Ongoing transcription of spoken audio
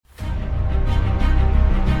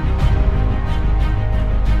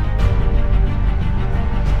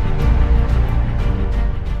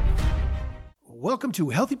welcome to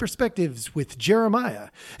Healthy Perspectives with Jeremiah,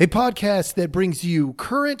 a podcast that brings you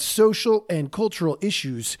current social and cultural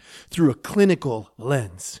issues through a clinical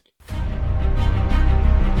lens.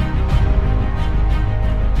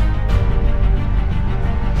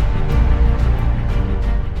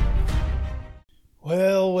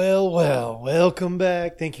 Well, welcome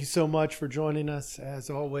back. Thank you so much for joining us.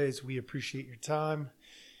 As always, we appreciate your time.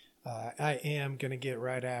 I am going to get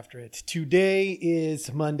right after it. Today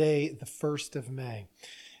is Monday, the 1st of May,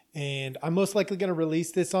 and I'm most likely going to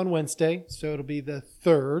release this on Wednesday, so it'll be the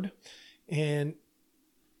 3rd, and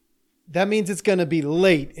that means it's going to be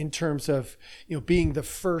late in terms of, being the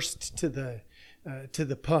first to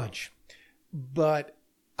the punch, but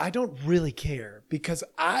I don't really care because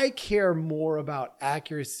I care more about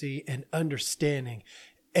accuracy and understanding,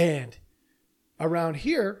 and around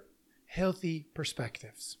here, healthy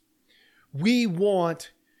perspectives. We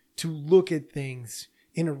want to look at things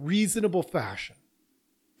in a reasonable fashion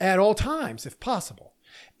at all times, if possible.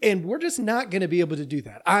 And we're just not going to be able to do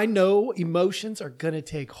that. I know emotions are going to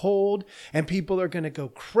take hold and people are going to go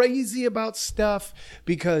crazy about stuff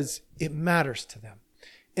because it matters to them.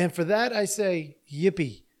 And for that, I say,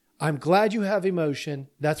 yippee. I'm glad you have emotion.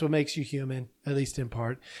 That's what makes you human, at least in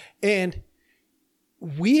part. And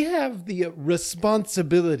we have the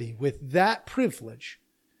responsibility with that privilege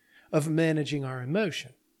of managing our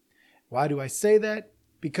emotion. Why do I say that?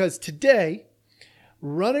 Because today,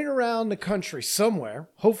 running around the country somewhere,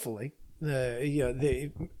 hopefully, hold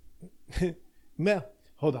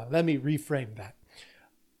on, let me reframe that.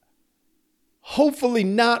 Hopefully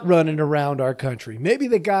not running around our country. Maybe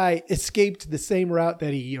the guy escaped the same route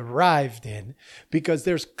that he arrived in because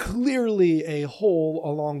there's clearly a hole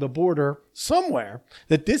along the border somewhere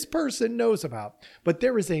that this person knows about. But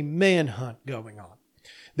there is a manhunt going on.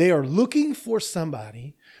 They are looking for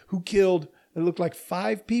somebody who killed, it looked like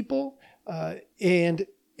 5 people. And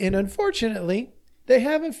unfortunately, they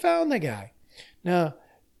haven't found the guy. Now,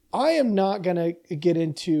 I am not going to get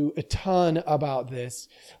into a ton about this,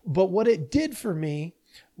 but what it did for me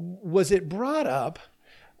was it brought up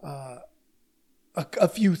a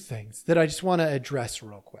few things that I just want to address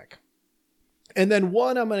real quick. And then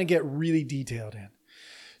one I'm going to get really detailed in.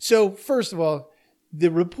 So first of all, the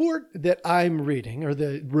report that I'm reading, or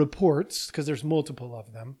the reports, because there's multiple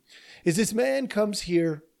of them, is this man comes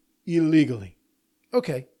here illegally.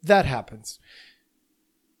 Okay, that happens.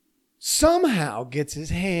 Somehow gets his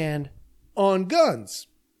hand on guns,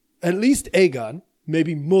 at least a gun,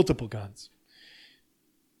 maybe multiple guns.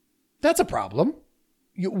 That's a problem.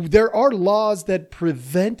 There are laws that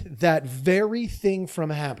prevent that very thing from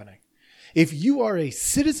happening. If you are a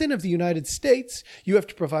citizen of the United States, you have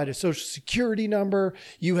to provide a social security number.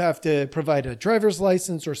 You have to provide a driver's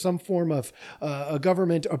license or some form of a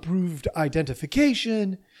government approved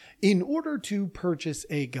identification in order to purchase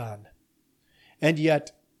a gun. And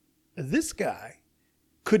yet this guy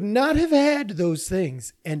could not have had those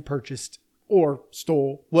things and purchased or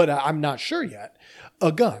stole what I'm not sure yet,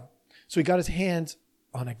 a gun. So he got his hands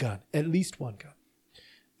on a gun, at least one gun.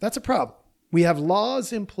 That's a problem. We have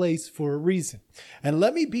laws in place for a reason. And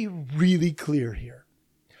let me be really clear here.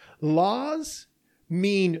 Laws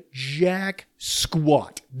mean jack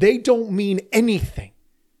squat. They don't mean anything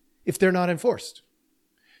if they're not enforced.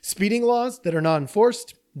 Speeding laws that are not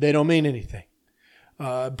enforced, they don't mean anything.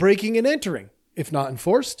 Breaking and entering, if not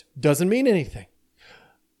enforced, doesn't mean anything.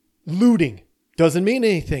 Looting doesn't mean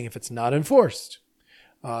anything if it's not enforced.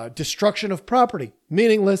 Destruction of property,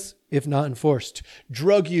 meaningless if not enforced.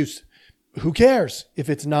 Drug use, who cares? If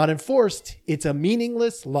it's not enforced, it's a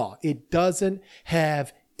meaningless law. It doesn't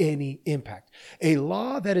have any impact. A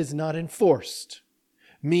law that is not enforced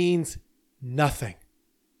means nothing.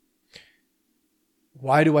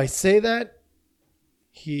 Why do I say that?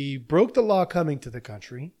 He broke the law coming to the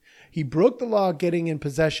country. He broke the law getting in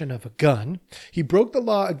possession of a gun. He broke the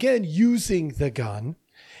law again using the gun.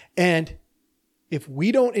 And if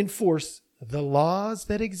we don't enforce the laws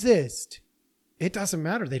that exist, it doesn't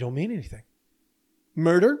matter. They don't mean anything.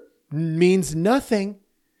 Murder means nothing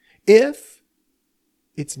if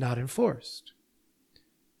it's not enforced.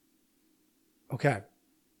 Okay,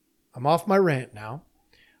 I'm off my rant now.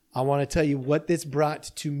 I want to tell you what this brought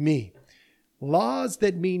to me. Laws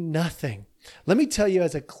that mean nothing. Let me tell you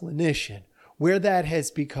as a clinician where that has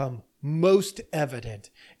become most evident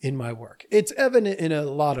in my work. It's evident in a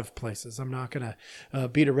lot of places. I'm not going to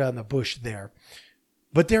beat around the bush there.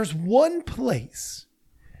 But there's one place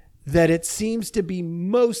that it seems to be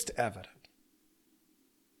most evident,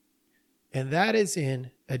 and that is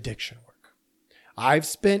in addiction work. I've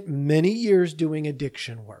spent many years doing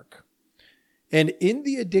addiction work. And in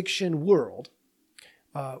the addiction world,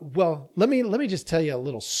 Well, let me just tell you a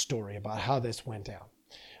little story about how this went down.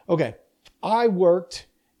 Okay, I worked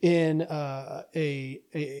in a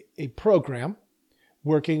program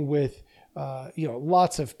working with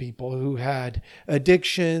lots of people who had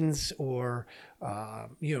addictions or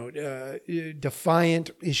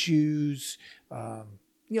defiant issues,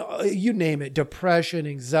 you name it, depression,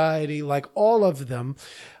 anxiety, like all of them,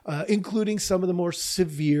 including some of the more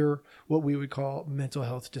severe, what we would call mental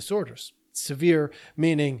health disorders. Severe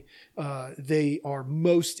meaning they are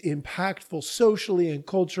most impactful socially and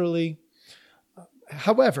culturally.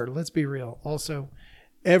 However, let's be real. Also,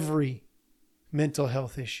 every mental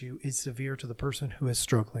health issue is severe to the person who is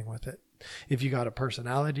struggling with it. If you got a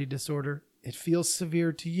personality disorder, it feels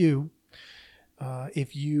severe to you.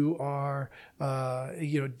 If you are,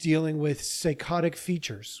 dealing with psychotic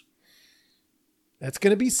features, that's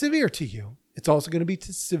going to be severe to you. It's also going to be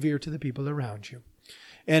severe to the people around you.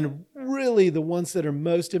 And really, the ones that are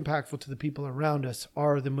most impactful to the people around us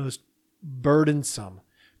are the most burdensome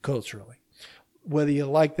culturally. Whether you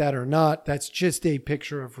like that or not, that's just a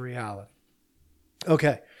picture of reality.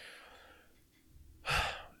 Okay.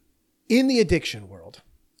 In the addiction world,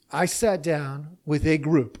 I sat down with a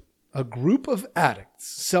group of addicts,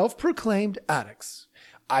 self-proclaimed addicts.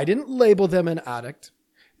 I didn't label them an addict.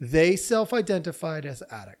 They self-identified as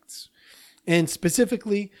addicts. And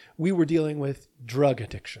specifically, we were dealing with drug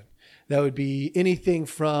addiction. That would be anything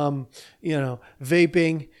from,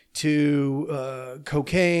 vaping to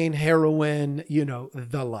cocaine, heroin,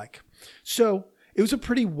 the like. So it was a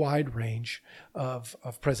pretty wide range of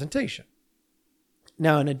presentation.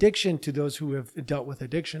 Now, an addiction, to those who have dealt with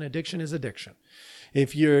addiction is addiction.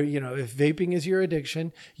 If if vaping is your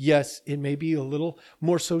addiction, yes, it may be a little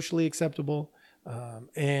more socially acceptable,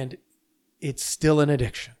 and it's still an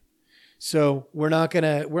addiction. So we're not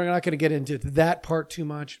gonna get into that part too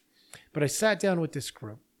much. But I sat down with this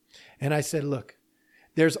group and I said, look,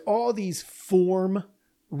 there's all these form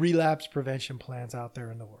relapse prevention plans out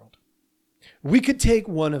there in the world. We could take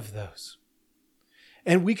one of those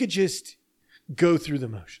and we could just go through the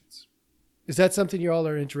motions. Is that something you all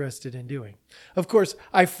are interested in doing? Of course,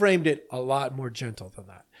 I framed it a lot more gentle than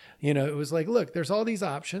that. It was like, look, there's all these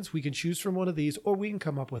options. We can choose from one of these, or we can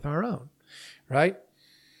come up with our own, right?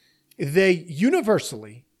 They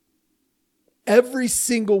universally, every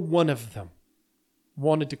single one of them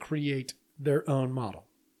wanted to create their own model.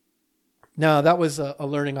 Now, that was a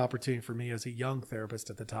learning opportunity for me as a young therapist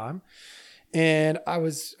at the time. And I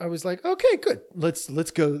was like, okay, good. Let's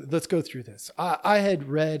go through this. I had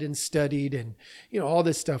read and studied and, all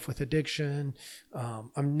this stuff with addiction.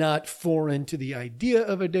 I'm not foreign to the idea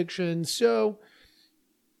of addiction. So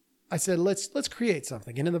I said, let's create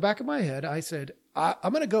something. And in the back of my head, I said,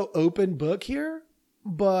 I'm going to go open book here,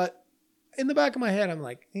 but in the back of my head, I'm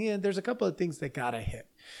like, there's a couple of things they got to hit.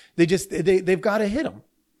 They've got to hit them.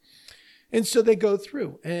 And so they go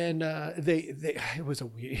through, and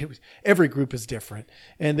every group is different,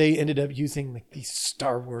 and they ended up using like these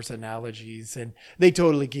Star Wars analogies, and they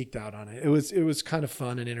totally geeked out on it. It was kind of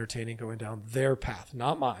fun and entertaining going down their path,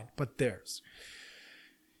 not mine, but theirs.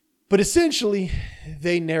 But essentially,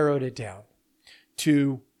 they narrowed it down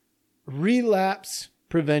to relapse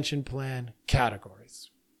prevention plan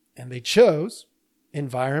categories, and they chose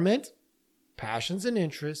environment, passions and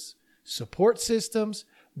interests, support systems,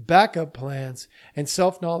 backup plans, and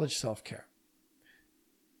self-knowledge, self-care.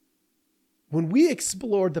 When we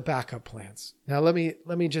explored the backup plans, now let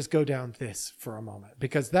me just go down this for a moment,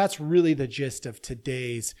 because that's really the gist of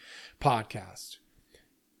today's podcast.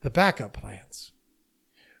 The backup plans.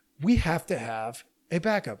 We have to have a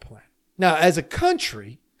backup plan. Now, as a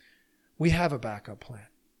country, we have a backup plan.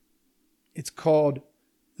 It's called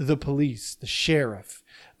the police, the sheriff,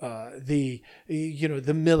 the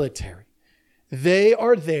military. They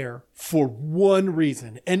are there for one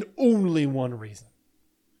reason and only one reason: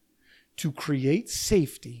 to create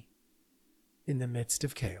safety in the midst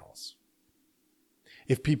of chaos.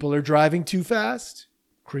 If people are driving too fast,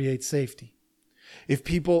 create safety. If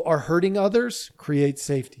people are hurting others, create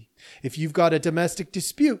safety. If you've got a domestic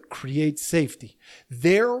dispute, create safety.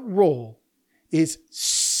 Their role is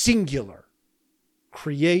singular: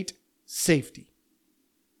 create safety.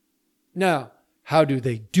 Now, how do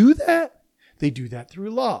they do that? They do that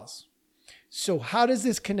through laws. So how does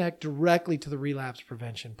this connect directly to the relapse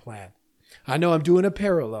prevention plan? I know I'm doing a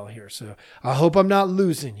parallel here, so I hope I'm not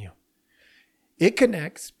losing you. It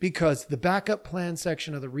connects because the backup plan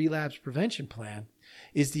section of the relapse prevention plan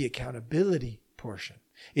is the accountability portion.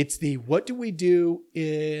 It's the what do we do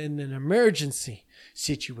in an emergency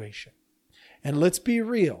situation? And let's be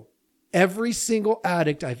real. Every single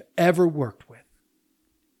addict I've ever worked with,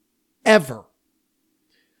 ever,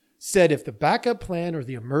 said if the backup plan or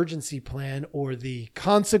the emergency plan or the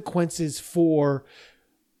consequences for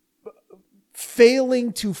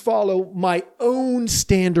failing to follow my own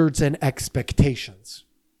standards and expectations,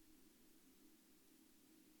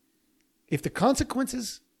 if the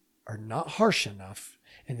consequences are not harsh enough,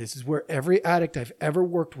 and this is where every addict I've ever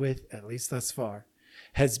worked with, at least thus far,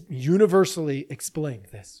 has universally explained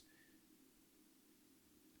this.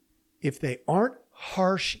 If they aren't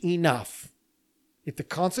harsh enough, if the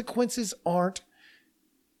consequences aren't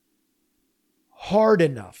hard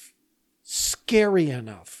enough, scary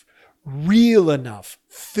enough, real enough,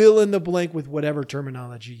 fill in the blank with whatever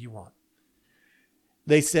terminology you want,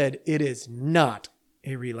 they said it is not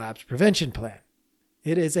a relapse prevention plan.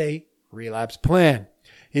 It is a relapse plan.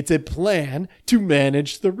 It's a plan to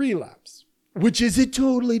manage the relapse, which is a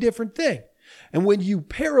totally different thing. And when you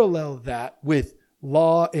parallel that with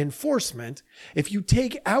law enforcement, if you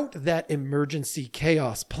take out that emergency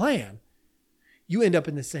chaos plan, you end up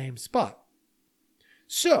in the same spot.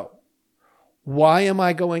 So, why am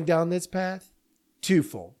I going down this path?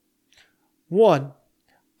 Twofold. One,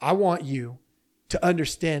 I want you to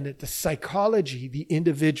understand that the psychology, the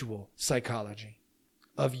individual psychology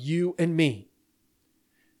of you and me,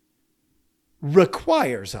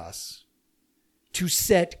 requires us to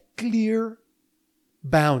set clear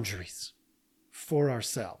boundaries for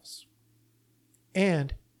ourselves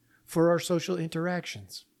and for our social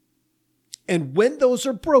interactions. And when those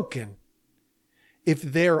are broken, if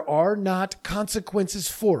there are not consequences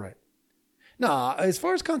for it. Now, as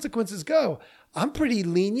far as consequences go, I'm pretty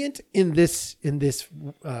lenient in this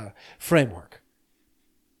framework.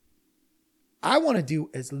 I want to do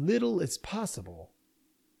as little as possible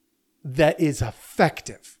that is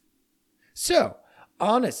effective. So,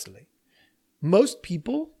 honestly, most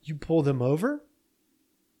people, you pull them over,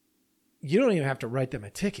 you don't even have to write them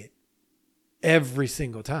a ticket every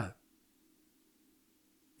single time.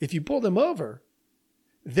 If you pull them over,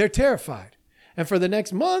 they're terrified. And for the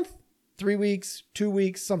next month, 3 weeks, 2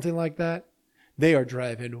 weeks, something like that, they are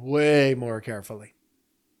driving way more carefully.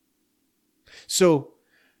 So,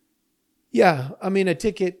 yeah, I mean, a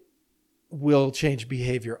ticket will change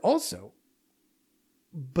behavior also.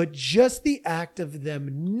 But just the act of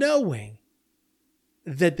them knowing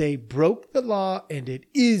that they broke the law and it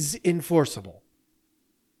is enforceable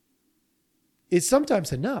is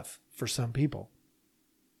sometimes enough for some people.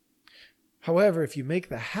 However, if you make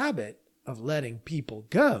the habit of letting people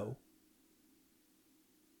go,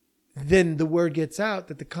 then the word gets out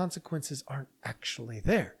that the consequences aren't actually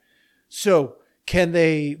there. So can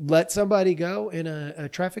they let somebody go in a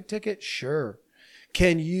traffic ticket? Sure.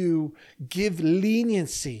 Can you give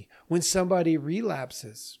leniency when somebody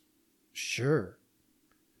relapses? Sure.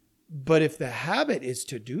 But if the habit is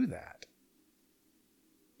to do that,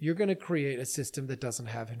 you're going to create a system that doesn't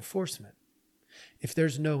have enforcement. If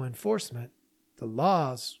there's no enforcement, the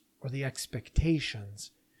laws or the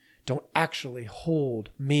expectations don't actually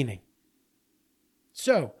hold meaning.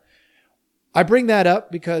 So I bring that up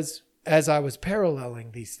because as I was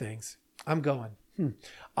paralleling these things, I'm going,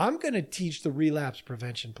 I'm going to teach the relapse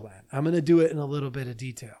prevention plan. I'm going to do it in a little bit of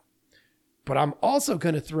detail. But I'm also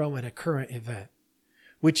going to throw in a current event,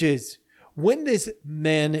 which is when this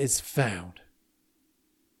man is found,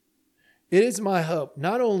 it is my hope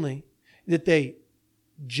not only that they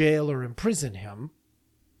jail or imprison him,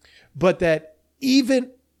 but that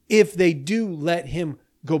even if they do let him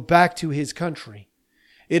go back to his country,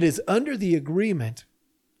 it is under the agreement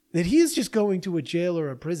that he is just going to a jail or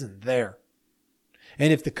a prison there.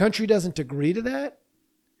 And if the country doesn't agree to that,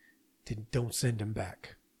 then don't send him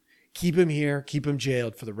back. Keep him here, keep him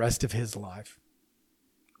jailed for the rest of his life.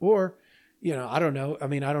 Or, I don't know. I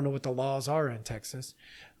mean, I don't know what the laws are in Texas,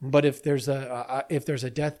 but if there's a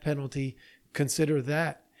death penalty, consider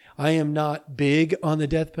that. I am not big on the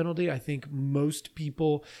death penalty. I think most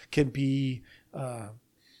people can be,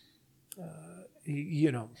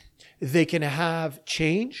 they can have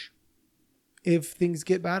change if things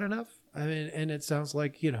get bad enough. I mean, and it sounds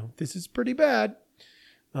like, this is pretty bad.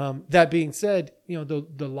 That being said, the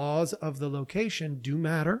laws of the location do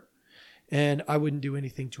matter, and I wouldn't do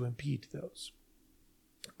anything to impede those.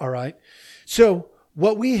 All right. So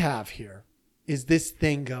what we have here is this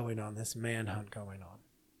thing going on, this manhunt going on.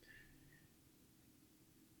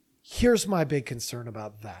 Here's my big concern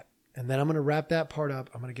about that. And then I'm going to wrap that part up.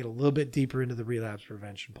 I'm going to get a little bit deeper into the relapse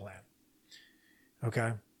prevention plan.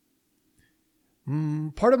 Okay.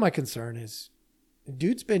 Part of my concern is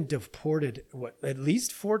dude's been deported, at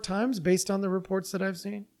least 4 times based on the reports that I've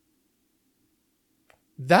seen.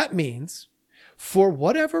 That means, for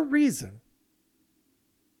whatever reason,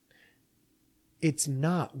 it's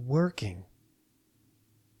not working.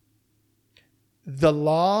 The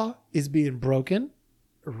law is being broken,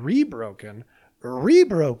 rebroken,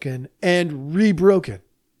 rebroken, and rebroken.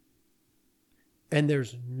 And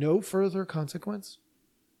there's no further consequence.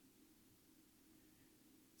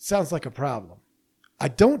 Sounds like a problem. I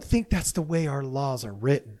don't think that's the way our laws are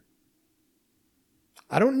written.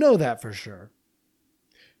 I don't know that for sure.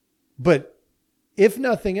 But if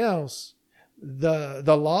nothing else,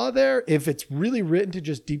 the law there, if it's really written to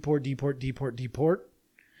just deport,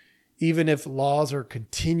 even if laws are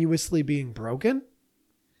continuously being broken,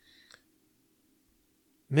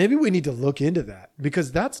 maybe we need to look into that,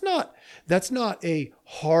 because that's not a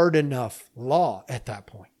hard enough law at that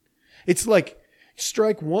point. It's like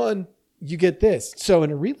strike one, you get this. So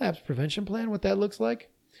in a relapse prevention plan, what that looks like,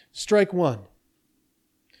 strike one,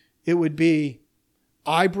 it would be,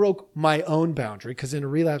 I broke my own boundary, because in a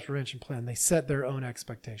relapse prevention plan, they set their own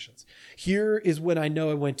expectations. Here is when I know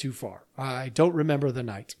I went too far. I don't remember the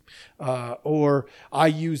night. Or I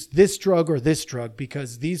used this drug or this drug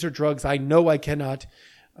because these are drugs I know I cannot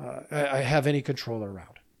I have any control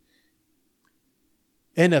around.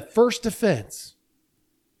 In a first offense,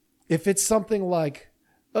 if it's something like,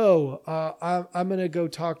 I'm going to go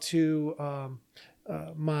talk to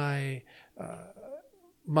my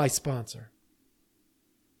sponsor.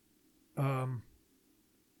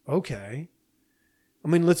 Okay. I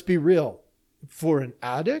mean, let's be real. For an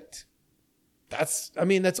addict, that's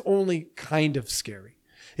only kind of scary.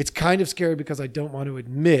 It's kind of scary because I don't want to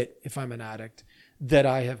admit, if I'm an addict, that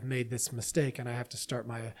I have made this mistake and I have to start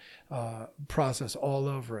my process all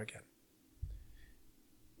over again.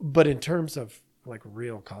 But in terms of like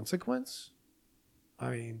real consequence,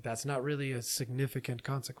 I mean, that's not really a significant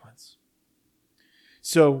consequence.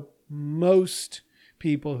 So most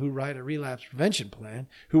people who write a relapse prevention plan,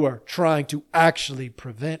 who are trying to actually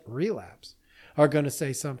prevent relapse, are going to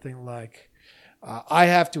say something like, I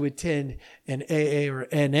have to attend an AA or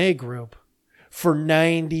NA group for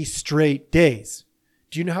 90 straight days.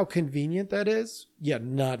 Do you know how convenient that is? Yeah,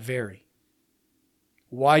 not very.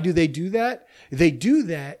 Why do they do that? They do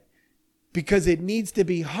that because it needs to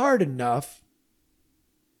be hard enough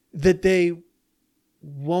that they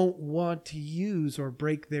won't want to use or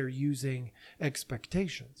break their using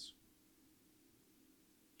expectations.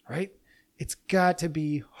 Right? It's got to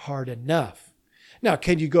be hard enough. Now,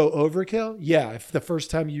 can you go overkill? Yeah. If the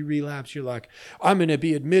first time you relapse, you're like, I'm going to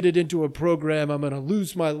be admitted into a program. I'm going to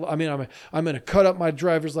lose I'm going to cut up my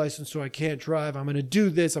driver's license so I can't drive. I'm going to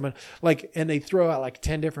do this. And they throw out like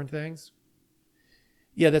 10 different things.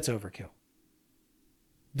 Yeah, that's overkill.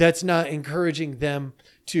 That's not encouraging them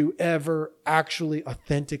to ever actually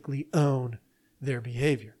authentically own their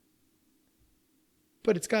behavior.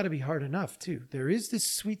 But it's got to be hard enough too. There is this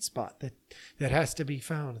sweet spot that has to be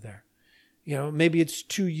found there. You know, maybe it's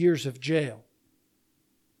 2 years of jail,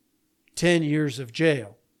 10 years of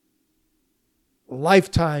jail,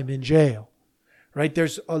 lifetime in jail, right?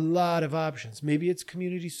 There's a lot of options. Maybe it's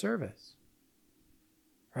community service,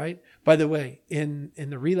 right? By the way, in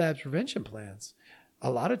the relapse prevention plans, a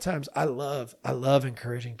lot of times I love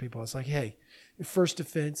encouraging people. It's like, hey, first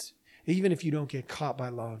offense, even if you don't get caught by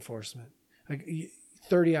law enforcement, like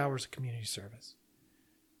 30 hours of community service.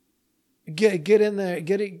 Get in there,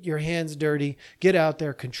 your hands dirty, get out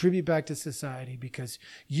there, contribute back to society, because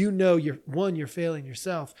you know you're failing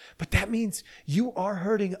yourself, but that means you are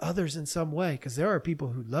hurting others in some way, because there are people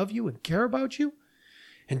who love you and care about you,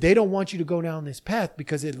 and they don't want you to go down this path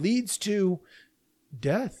because it leads to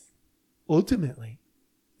death. Ultimately,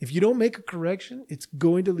 if you don't make a correction, it's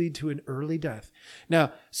going to lead to an early death.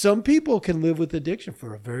 Now, some people can live with addiction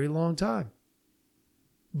for a very long time,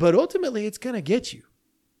 but ultimately it's going to get you.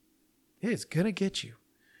 It's going to get you.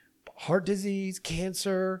 Heart disease,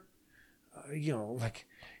 cancer, like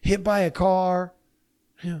hit by a car,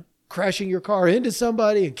 crashing your car into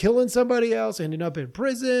somebody and killing somebody else, ending up in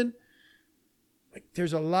prison. Like,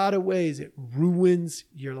 there's a lot of ways it ruins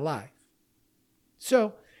your life.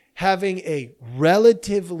 So having a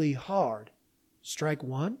relatively hard strike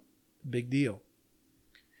one, big deal.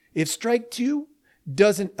 If strike two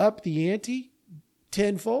doesn't up the ante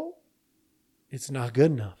tenfold, it's not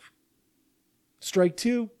good enough. Strike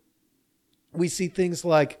two, we see things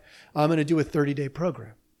like, I'm going to do a 30-day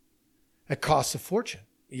program. It costs a fortune.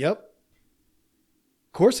 Yep.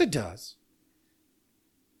 Of course it does.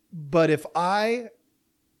 But if I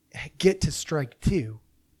get to strike two,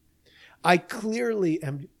 I clearly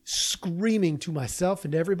am screaming to myself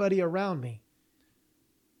and everybody around me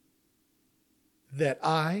that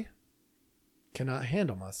I cannot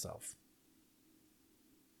handle myself.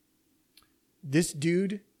 This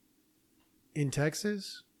dude in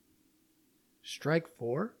Texas, strike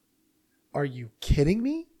 4? Are you kidding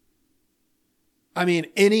me? I mean,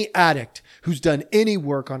 any addict who's done any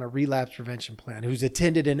work on a relapse prevention plan, who's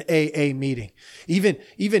attended an AA meeting,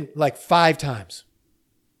 even like 5 times,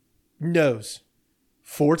 knows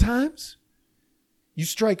 4 times, you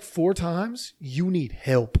strike 4 times, you need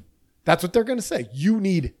help. That's what they're going to say. You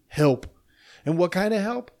need help. And what kind of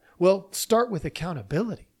help? Well, start with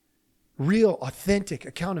accountability, real, authentic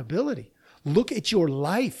accountability. Look at your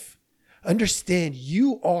life. Understand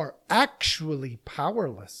you are actually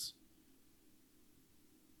powerless.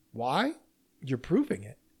 Why? You're proving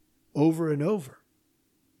it over and over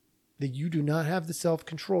that you do not have the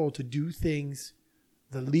self-control to do things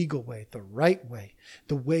the legal way, the right way,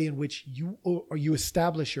 the way in which you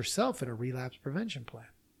establish yourself in a relapse prevention plan.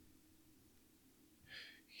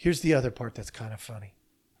 Here's the other part that's kind of funny.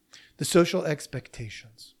 The social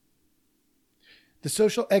expectations. The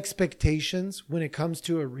social expectations when it comes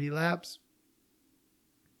to a relapse,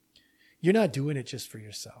 you're not doing it just for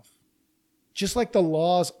yourself. Just like the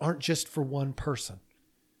laws aren't just for one person.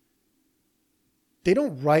 They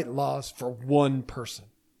don't write laws for one person.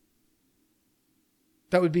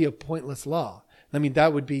 That would be a pointless law. I mean,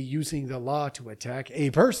 that would be using the law to attack a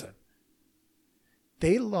person.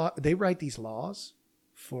 They write these laws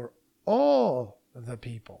for all the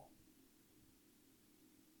people.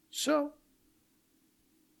 So,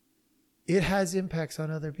 it has impacts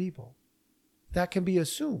on other people. That can be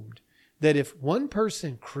assumed that if one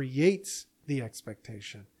person creates the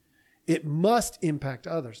expectation, it must impact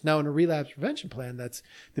others. Now, in a relapse prevention plan, that's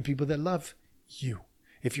the people that love you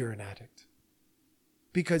if you're an addict.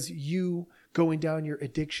 Because you going down your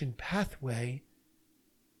addiction pathway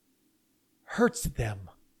hurts them.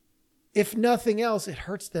 If nothing else, it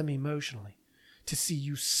hurts them emotionally to see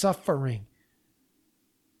you suffering.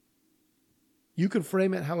 You can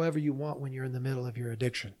frame it however you want when you're in the middle of your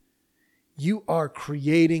addiction. You are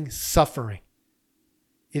creating suffering.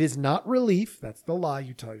 It is not relief. That's the lie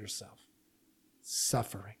you tell yourself.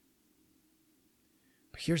 Suffering.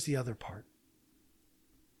 But here's the other part.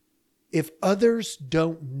 If others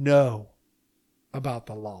don't know about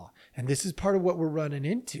the law, and this is part of what we're running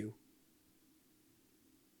into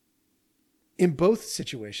in both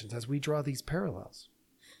situations as we draw these parallels.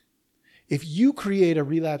 If you create a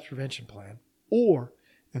relapse prevention plan, or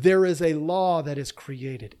there is a law that is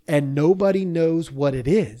created and nobody knows what it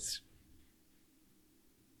is,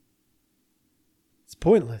 it's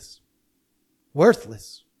pointless,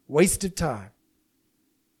 worthless, waste of time.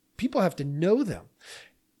 People have to know them.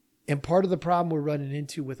 And part of the problem we're running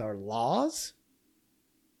into with our laws,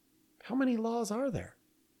 how many laws are there?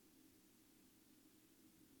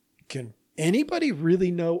 Can anybody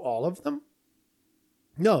really know all of them?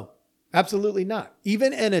 No, absolutely not.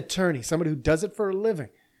 Even an attorney, somebody who does it for a living,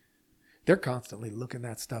 they're constantly looking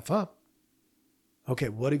that stuff up. Okay,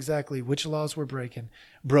 which laws were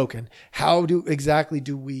broken? How exactly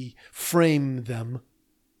do we frame them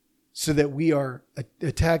so that we are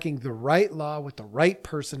attacking the right law with the right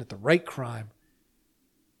person at the right crime?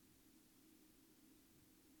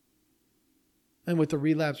 And with the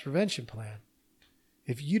relapse prevention plan,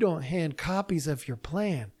 if you don't hand copies of your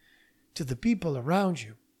plan to the people around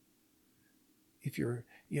you, if your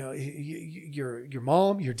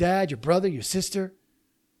mom, your dad, your brother, your sister,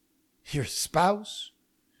 your spouse,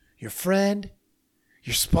 your friend,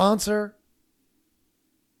 your sponsor,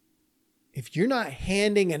 if you're not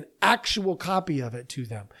handing an actual copy of it to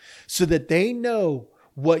them so that they know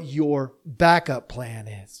what your backup plan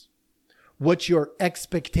is, what your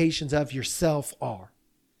expectations of yourself are,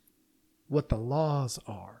 what the laws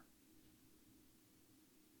are,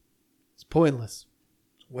 it's pointless.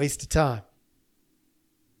 It's a waste of time.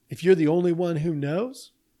 If you're the only one who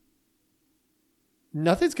knows,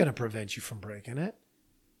 nothing's going to prevent you from breaking it.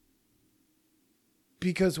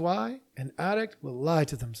 Because why? An addict will lie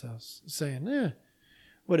to themselves, saying,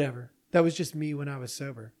 whatever. That was just me when I was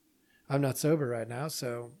sober. I'm not sober right now,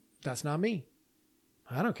 so that's not me.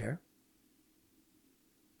 I don't care.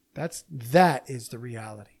 That is the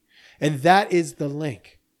reality. And that is the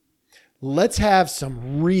link. Let's have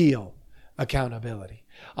some real accountability.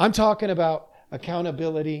 I'm talking about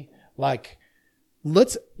accountability like,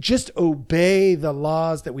 let's just obey the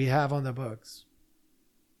laws that we have on the books.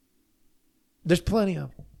 There's plenty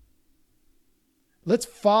of them. Let's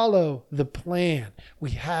follow the plan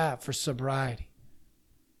we have for sobriety.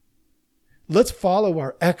 Let's follow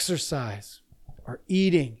our exercise, our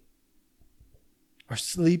eating, our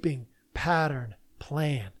sleeping pattern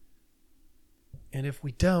plan. And if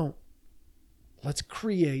we don't, let's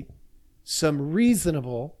create some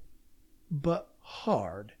reasonable but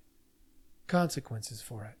hard consequences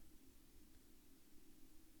for it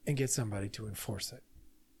and get somebody to enforce it.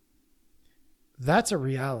 That's a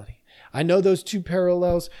reality. I know those two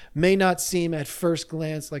parallels may not seem at first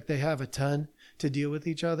glance like they have a ton to deal with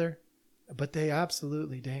each other, but they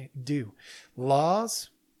absolutely do. Laws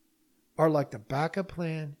are like the backup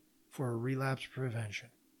plan for a relapse prevention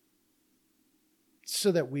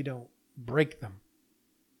so that we don't break them.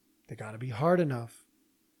 They got to be hard enough.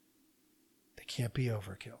 They can't be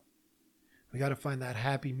overkill. We got to find that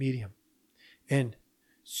happy medium. And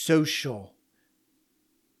social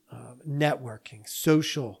networking,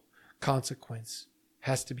 social consequence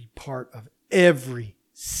has to be part of every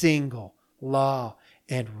single law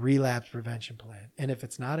and relapse prevention plan. And if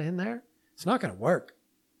it's not in there, it's not going to work.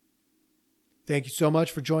 Thank you so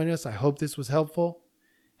much for joining us. I hope this was helpful.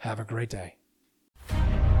 Have a great day.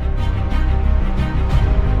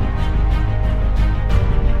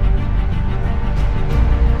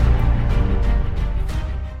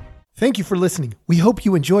 Thank you for listening. We hope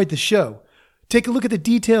you enjoyed the show. Take a look at the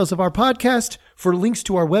details of our podcast for links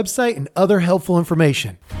to our website and other helpful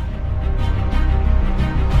information.